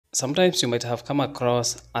Sometimes you might have come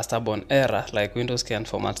across a stubborn error like Windows can't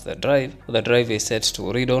format the drive, or the drive is set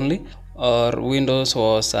to read only, or Windows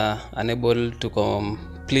was unable to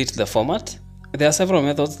complete the format. There are several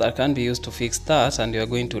methods that can be used to fix that, and we are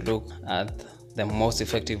going to look at the most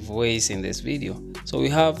effective ways in this video. So we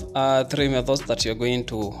have 3 methods that you're going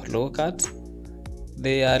to look at.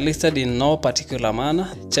 They are listed in no particular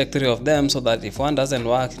manner. Check 3 of them so that if one doesn't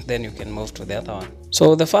work, then you can move to the other one.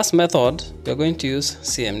 So the first method, we're going to use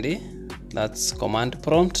CMD. That's command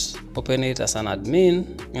prompt. Open it as an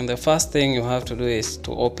admin. And the first thing you have to do is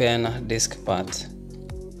to open disk path.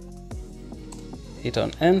 Hit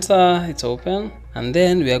on enter, it's open. And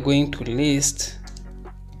then we are going to list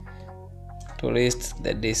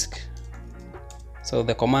the disk. So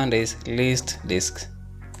the command is list disk.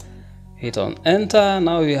 Hit on enter.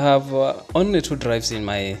 Now we have only 2 drives in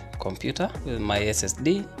my computer, with my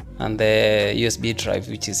SSD and the USB drive,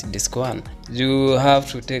 which is disk 1. You have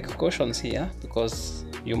to take cautions here because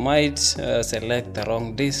you might select the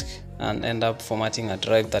wrong disk and end up formatting a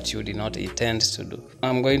drive that you did not intend to do.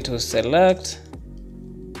 I'm going to select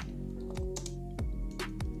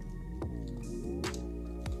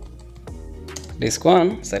disk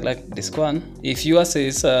 1, select disk 1. If yours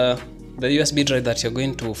is the USB drive that you're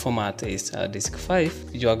going to format is disk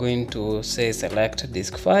 5, you are going to say select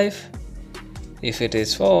disk 5. If it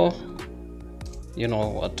is 4, you know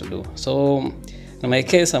what to do. So in my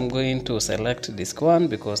case, I'm going to select disk 1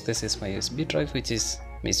 because this is my USB drive which is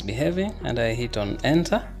misbehaving, and I hit on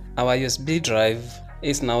enter. Our USB drive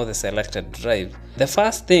is now the selected drive. The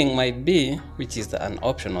first thing might be, which is an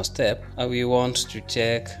optional step, we want to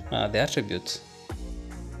check the attributes.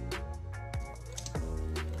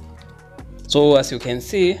 So as you can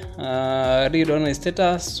see, read-only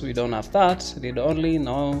status, we don't have that, read-only,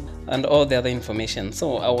 no, and all the other information.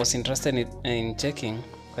 So I was interested in checking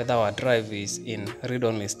whether our drive is in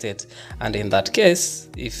read-only state. And in that case,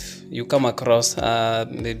 if you come across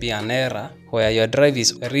maybe an error where your drive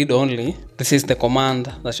is read-only, this is the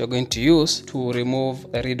command that you're going to use to remove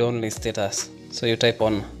a read-only status. So you type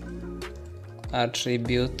on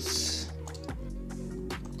attributes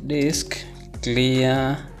disk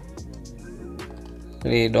clear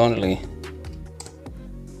read only,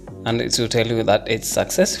 and it will tell you that it's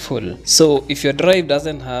successful. So if your drive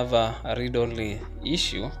doesn't have a read-only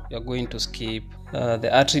issue, you're going to skip the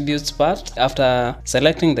attributes part. After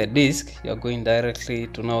selecting the disk, you're going directly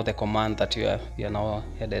to now the command that you are now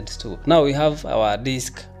headed to. Now we have our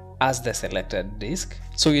disk as the selected disk.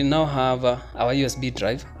 So we now have our USB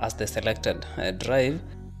drive as the selected drive.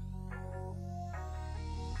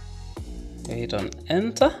 You hit on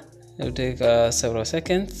enter. It will take several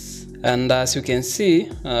seconds, and as you can see,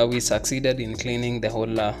 we succeeded in cleaning the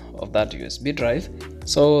whole of that USB drive.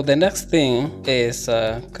 So the next thing is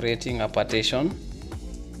creating a partition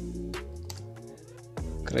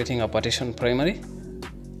primary.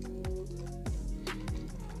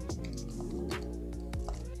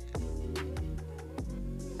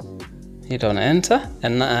 Hit on enter,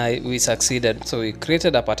 and we succeeded. So we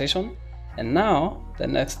created a partition, and now the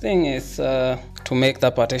next thing is to make the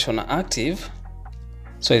partition active.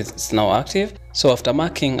 So it's now active. So after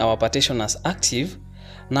marking our partition as active,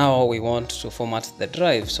 now we want to format the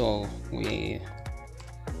drive. So we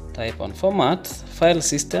type on format file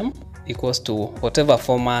system equals to whatever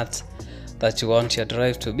format that you want your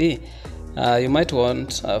drive to be. You might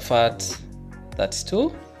want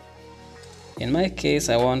FAT32. In my case,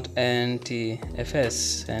 I want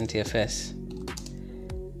NTFS.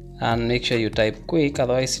 And make sure you type quick,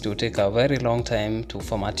 otherwise it will take a very long time to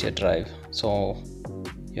format your drive. So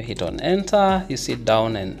you hit on enter, you sit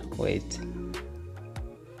down and wait.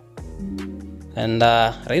 And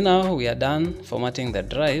right now we are done formatting the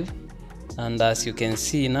drive, and as you can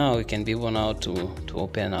see now, we can be able now to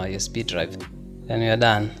open our USB drive, and we are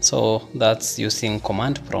done. So that's using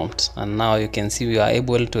command prompt, and now you can see we are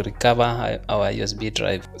able to recover our USB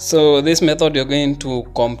drive. So this method, you're going to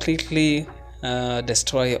completely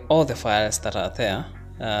destroy all the files that are there,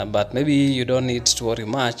 but maybe you don't need to worry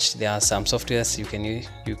much. There are some softwares you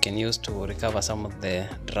can use to recover some of the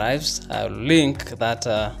drives. I'll link that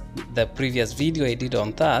the previous video I did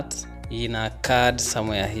on that in a card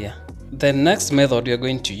somewhere here. The next method you're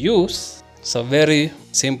going to use is a very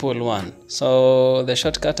simple one. So the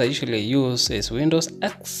shortcut I usually use is Windows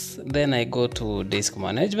X, then I go to disk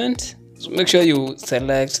management. So make sure you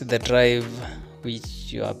select the drive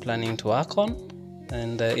which you are planning to work on,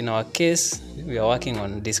 and in our case we are working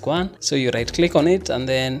on disk 1. So you right click on it and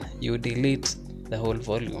then you delete the whole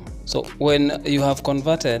volume. So when you have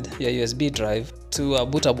converted your USB drive to a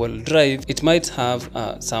bootable drive, it might have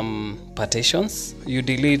some partitions. You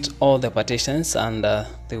delete all the partitions and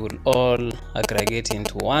they will all aggregate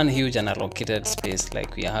into one huge unallocated space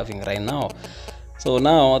like we are having right now. So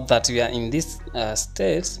now that we are in this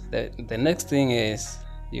state, the next thing is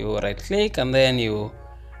you right click and then you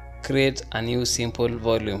create a new simple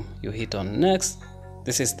volume. You hit on next.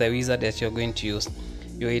 This is the wizard that you're going to use.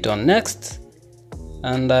 You hit on next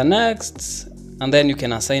and next, and then you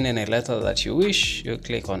can assign any letter that you wish. You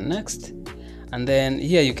click on next, and then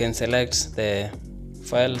here you can select the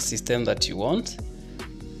file system that you want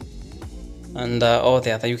and all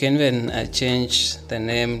the other. You can even change the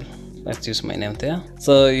name. Let's use my name there.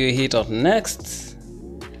 So you hit on next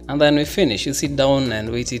and then we finish. You sit down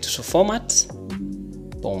and wait it to format.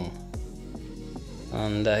 Boom,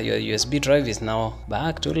 and your USB drive is now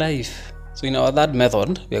back to life. So in our third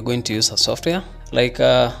method, we are going to use a software like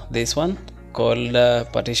this one called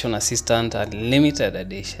Partition Assistant Unlimited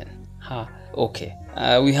Edition. Okay,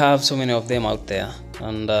 we have so many of them out there,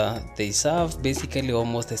 and they serve basically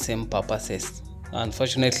almost the same purposes.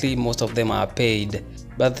 Unfortunately, most of them are paid,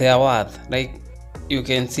 but they are worth. Like you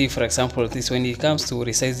can see, for example, this when it comes to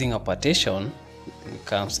resizing a partition, it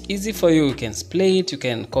comes easy for you. You can split, you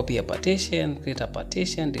can copy a partition, create a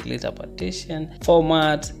partition, delete a partition,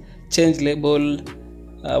 format, change label,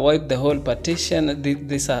 wipe the whole partition.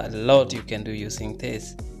 There's a lot you can do using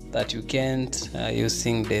this that you can't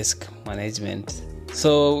using disk management.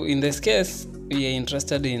 So in this case, we are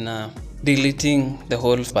interested in deleting the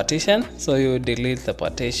whole partition. So you delete the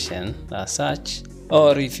partition as such,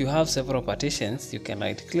 or if you have several partitions, you can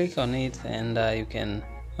right click on it and you can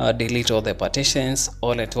delete all the partitions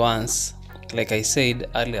all at once. Like I said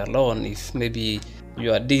earlier on, if maybe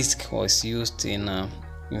your disk was used in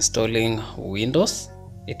installing Windows,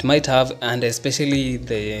 it might have, and especially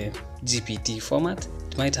the GPT format,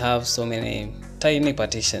 it might have so many tiny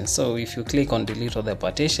partitions. So if you click on delete all the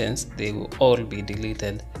partitions, they will all be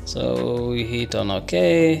deleted. So we hit on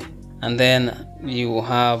OK, and then you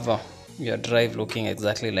have your drive looking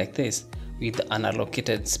exactly like this with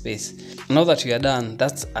unallocated space. Now that we are done,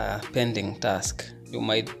 that's a pending task. You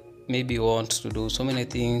might maybe want to do so many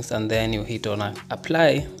things, and then you hit on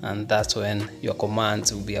apply, and that's when your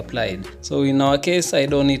commands will be applied. So in our case, I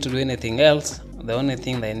don't need to do anything else. The only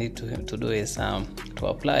thing that I need to do is to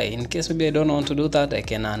apply. In case maybe I don't want to do that, I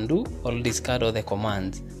can undo or discard all the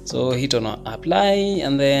commands. So hit on apply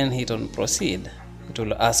and then hit on proceed. It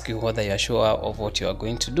will ask you whether you are sure of what you are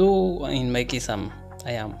going to do. In my case, I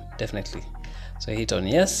am definitely. So hit on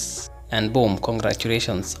yes, and boom,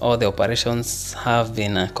 congratulations, all the operations have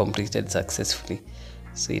been completed successfully.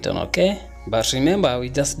 So hit on OK. But remember, we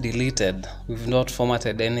just deleted, we've not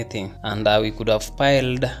formatted anything, and we could have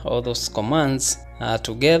piled all those commands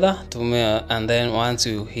together and then once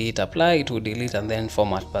you hit apply, it will delete and then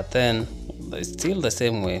format. But then it's still the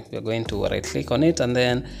same way. We're going to right click on it and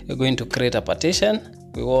then we're going to create a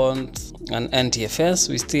partition. We want an NTFS.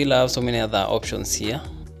 We still have so many other options here.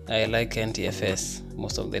 I like NTFS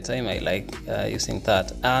most of the time. I like using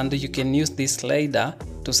that, and you can use this slider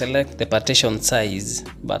to select the partition size,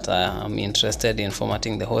 but I'm interested in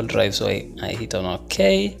formatting the whole drive, so I hit on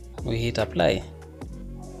OK. We hit apply,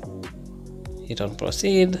 hit on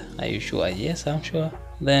proceed. Are you sure? Yes, I'm sure.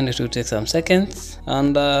 Then it will take some seconds,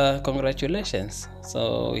 and congratulations.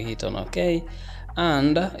 So we hit on OK,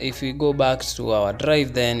 and if we go back to our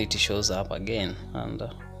drive, then it shows up again, and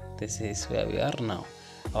this is where we are now.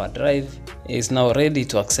 Our drive is now ready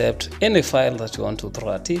to accept any file that you want to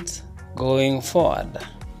throw at it going forward.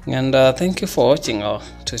 And thank you for watching our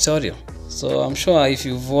tutorial. So I'm sure if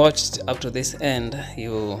you've watched up to this end,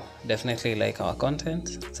 you definitely like our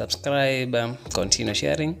content. Subscribe, continue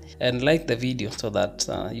sharing, and like the video so that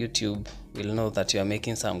YouTube will know that you are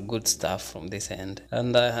making some good stuff from this end.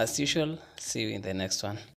 And as usual, see you in the next one.